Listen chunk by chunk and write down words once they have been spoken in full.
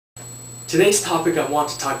Today's topic, I want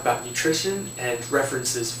to talk about nutrition and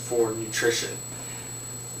references for nutrition.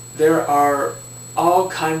 There are all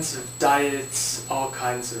kinds of diets, all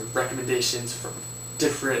kinds of recommendations from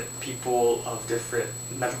different people of different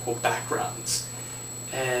medical backgrounds.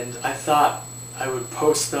 And I thought I would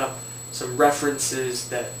post up some references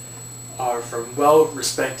that are from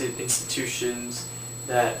well-respected institutions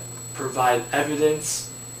that provide evidence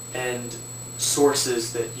and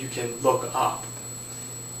sources that you can look up.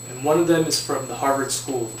 And one of them is from the Harvard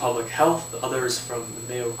School of Public Health, the other is from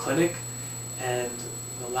the Mayo Clinic, and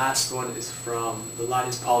the last one is from the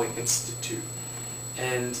Linus Institute.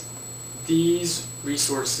 And these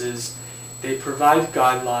resources, they provide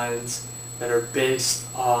guidelines that are based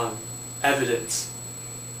on evidence.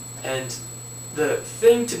 And the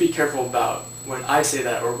thing to be careful about when I say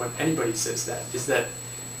that, or when anybody says that, is that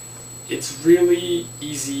it's really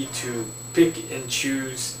easy to pick and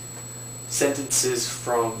choose sentences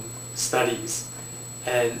from studies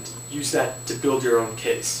and use that to build your own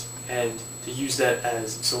case and to use that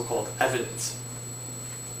as so-called evidence.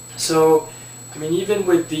 So, I mean, even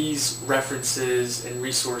with these references and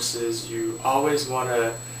resources, you always want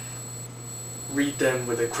to read them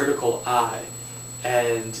with a critical eye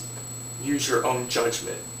and use your own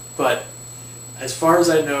judgment. But as far as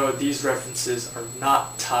I know, these references are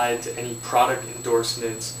not tied to any product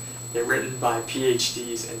endorsements. They're written by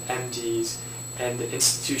PhDs and MDs, and the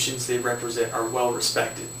institutions they represent are well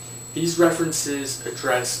respected. These references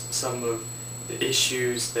address some of the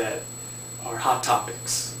issues that are hot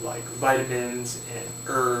topics, like vitamins and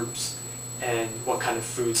herbs and what kind of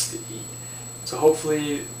foods to eat. So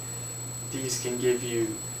hopefully these can give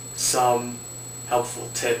you some helpful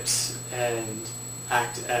tips and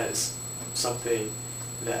act as something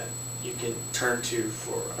that you can turn to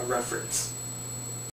for a reference.